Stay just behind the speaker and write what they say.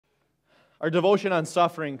Our devotion on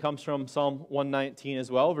suffering comes from Psalm 119 as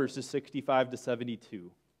well, verses 65 to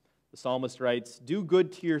 72. The psalmist writes, "Do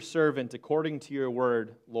good to your servant according to your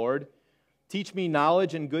word, Lord. Teach me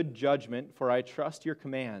knowledge and good judgment, for I trust your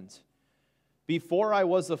commands. Before I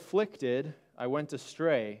was afflicted, I went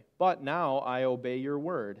astray, but now I obey your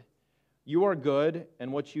word. You are good,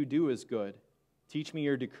 and what you do is good. Teach me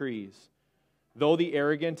your decrees. Though the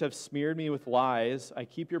arrogant have smeared me with lies, I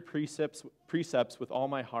keep your precepts with all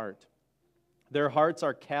my heart. Their hearts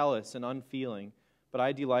are callous and unfeeling, but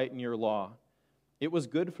I delight in your law. It was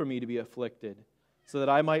good for me to be afflicted, so that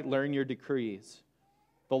I might learn your decrees.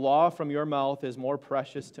 The law from your mouth is more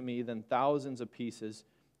precious to me than thousands of pieces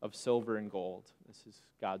of silver and gold." This is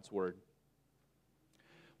God's word.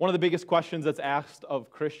 One of the biggest questions that's asked of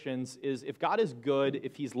Christians is, if God is good,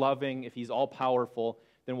 if He's loving, if He's all-powerful,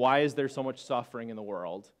 then why is there so much suffering in the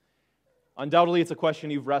world? Undoubtedly, it's a question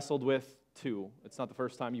you've wrestled with too. It's not the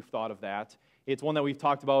first time you've thought of that. It's one that we've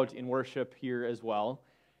talked about in worship here as well.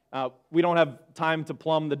 We don't have time to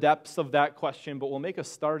plumb the depths of that question, but we'll make a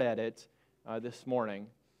start at it this morning.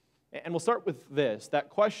 And we'll start with this. That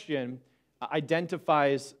question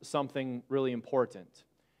identifies something really important.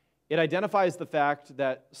 It identifies the fact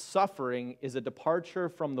that suffering is a departure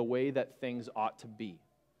from the way that things ought to be.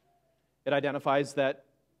 It identifies that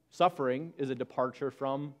suffering is a departure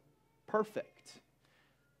from perfect.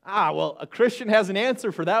 Well, a Christian has an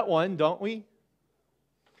answer for that one, don't we?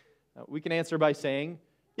 We can answer by saying,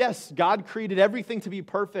 yes, God created everything to be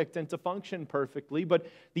perfect and to function perfectly, but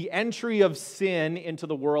the entry of sin into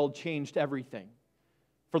the world changed everything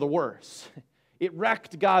for the worse. It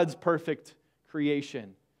wrecked God's perfect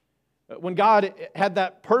creation. When God had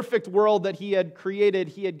that perfect world that He had created,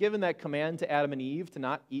 He had given that command to Adam and Eve to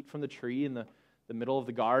not eat from the tree in the middle of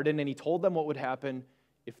the garden, and He told them what would happen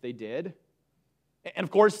if they did. And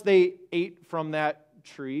of course, they ate from that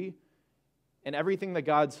tree, and everything that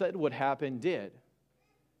God said would happen did.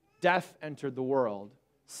 Death entered the world,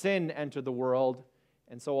 sin entered the world,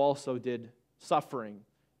 and so also did suffering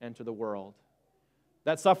enter the world.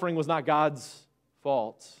 That suffering was not God's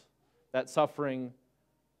fault. That suffering,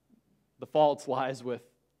 the fault lies with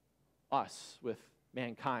us, with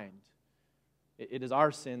mankind. It is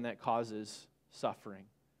our sin that causes suffering.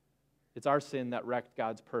 It's our sin that wrecked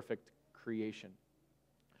God's perfect creation.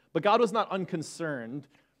 But God was not unconcerned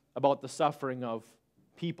about the suffering of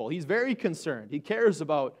people. He's very concerned. He cares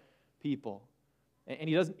about people. And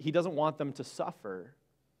He doesn't want them to suffer.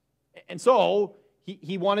 And so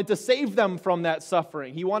He wanted to save them from that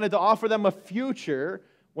suffering. He wanted to offer them a future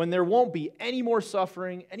when there won't be any more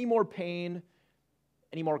suffering, any more pain,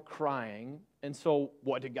 any more crying. And so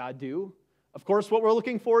what did God do? Of course, what we're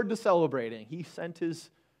looking forward to celebrating. He sent His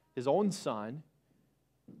own Son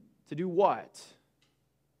to do what?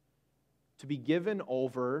 To be given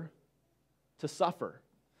over to suffer.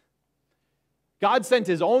 God sent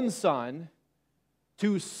His own Son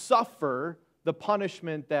to suffer the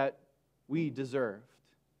punishment that we deserved.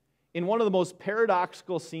 In one of the most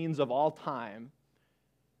paradoxical scenes of all time,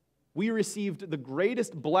 we received the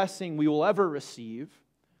greatest blessing we will ever receive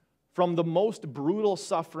from the most brutal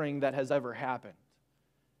suffering that has ever happened.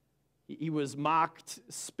 He was mocked,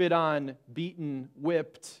 spit on, beaten,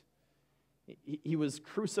 whipped. He was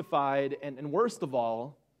crucified, and worst of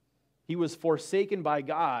all, He was forsaken by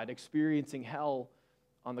God, experiencing hell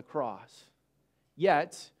on the cross.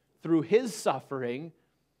 Yet, through His suffering,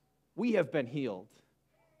 we have been healed.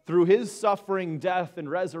 Through His suffering, death, and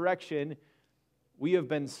resurrection, we have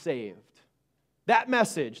been saved. That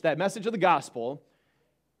message of the gospel,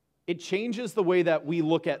 it changes the way that we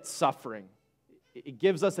look at suffering. It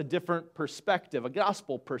gives us a different perspective, a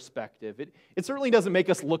gospel perspective. It certainly doesn't make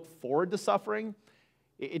us look forward to suffering.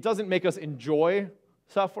 It doesn't make us enjoy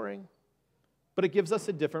suffering. But it gives us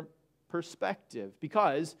a different perspective.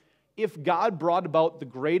 Because if God brought about the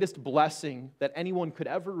greatest blessing that anyone could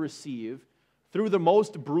ever receive through the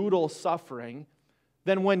most brutal suffering,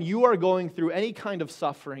 then when you are going through any kind of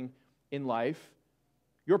suffering in life,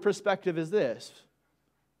 your perspective is this: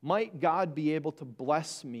 might God be able to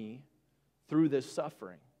bless me through this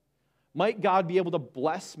suffering? Might God be able to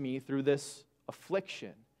bless me through this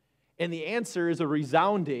affliction? And the answer is a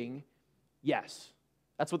resounding yes.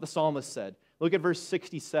 That's what the psalmist said. Look at verse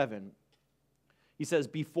 67. He says,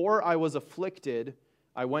 "Before I was afflicted,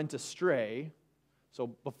 I went astray." So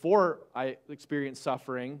before I experienced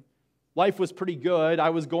suffering, life was pretty good. I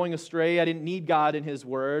was going astray. I didn't need God and His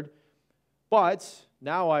word. But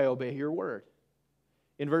now I obey your word.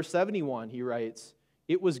 In verse 71, he writes,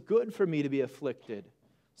 "It was good for me to be afflicted,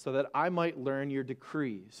 so that I might learn your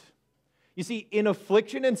decrees." You see, in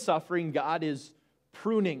affliction and suffering, God is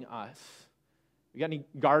pruning us. We got any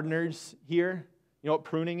gardeners here? You know what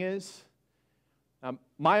pruning is?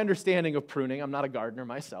 My understanding of pruning, I'm not a gardener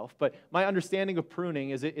myself, but my understanding of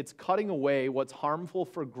pruning is it's cutting away what's harmful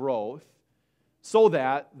for growth so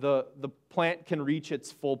that the plant can reach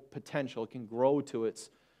its full potential, can grow to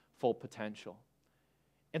its full potential.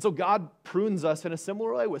 And so God prunes us in a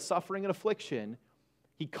similar way with suffering and affliction.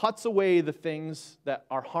 He cuts away the things that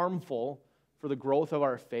are harmful for the growth of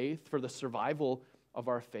our faith, for the survival of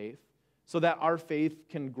our faith, so that our faith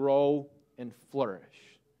can grow and flourish.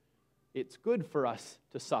 It's good for us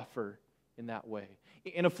to suffer in that way.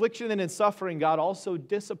 In affliction and in suffering, God also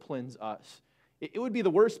disciplines us. It would be the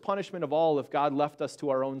worst punishment of all if God left us to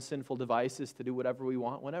our own sinful devices to do whatever we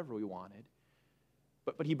want, whenever we wanted.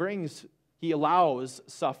 But He allows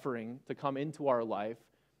suffering to come into our life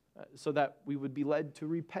so that we would be led to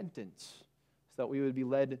repentance, so that we would be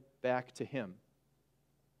led back to Him.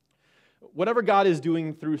 Whatever God is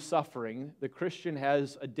doing through suffering, the Christian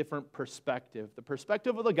has a different perspective. The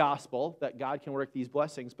perspective of the gospel, that God can work these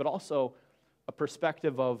blessings, but also a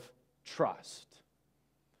perspective of trust.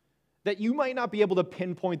 That you might not be able to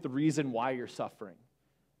pinpoint the reason why you're suffering.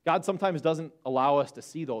 God sometimes doesn't allow us to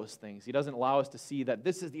see those things. He doesn't allow us to see that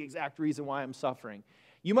this is the exact reason why I'm suffering.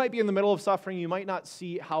 You might be in the middle of suffering. You might not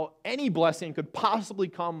see how any blessing could possibly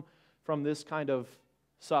come from this kind of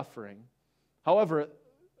suffering. However,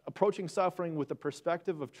 approaching suffering with the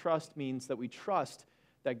perspective of trust means that we trust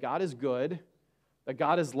that God is good, that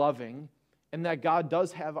God is loving, and that God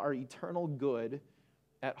does have our eternal good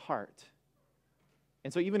at heart.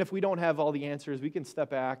 And so even if we don't have all the answers, we can step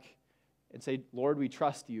back and say, Lord, we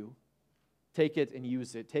trust you. Take it and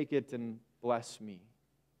use it. Take it and bless me.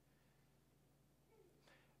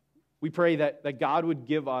 We pray that God would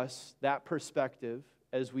give us that perspective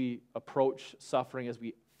as we approach suffering, as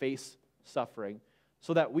we face suffering,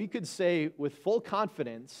 so that we could say with full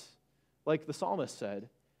confidence, like the psalmist said,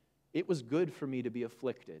 it was good for me to be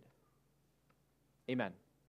afflicted. Amen.